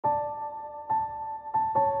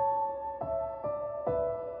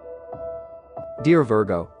Dear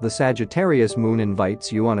Virgo, the Sagittarius moon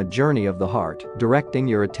invites you on a journey of the heart, directing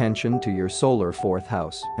your attention to your solar fourth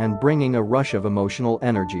house and bringing a rush of emotional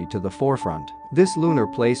energy to the forefront. This lunar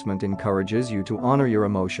placement encourages you to honor your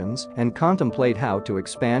emotions and contemplate how to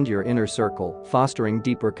expand your inner circle, fostering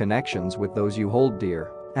deeper connections with those you hold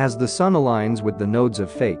dear. As the sun aligns with the nodes of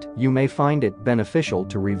fate, you may find it beneficial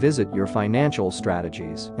to revisit your financial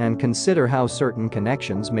strategies and consider how certain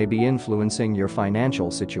connections may be influencing your financial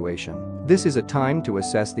situation. This is a time to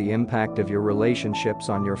assess the impact of your relationships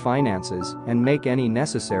on your finances and make any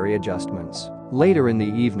necessary adjustments. Later in the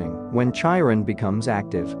evening, when Chiron becomes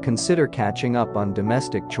active, consider catching up on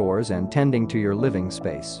domestic chores and tending to your living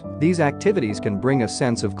space. These activities can bring a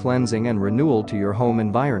sense of cleansing and renewal to your home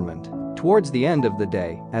environment. Towards the end of the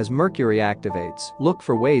day, as Mercury activates, look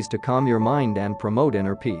for ways to calm your mind and promote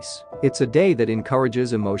inner peace. It's a day that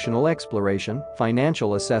encourages emotional exploration,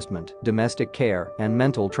 financial assessment, domestic care, and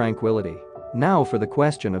mental tranquility. Now for the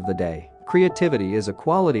question of the day. Creativity is a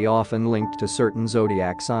quality often linked to certain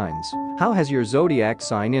zodiac signs. How has your zodiac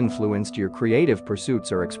sign influenced your creative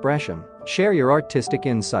pursuits or expression? Share your artistic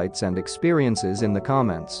insights and experiences in the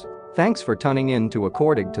comments. Thanks for tuning in to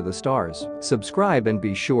According to the Stars. Subscribe and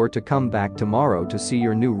be sure to come back tomorrow to see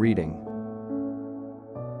your new reading.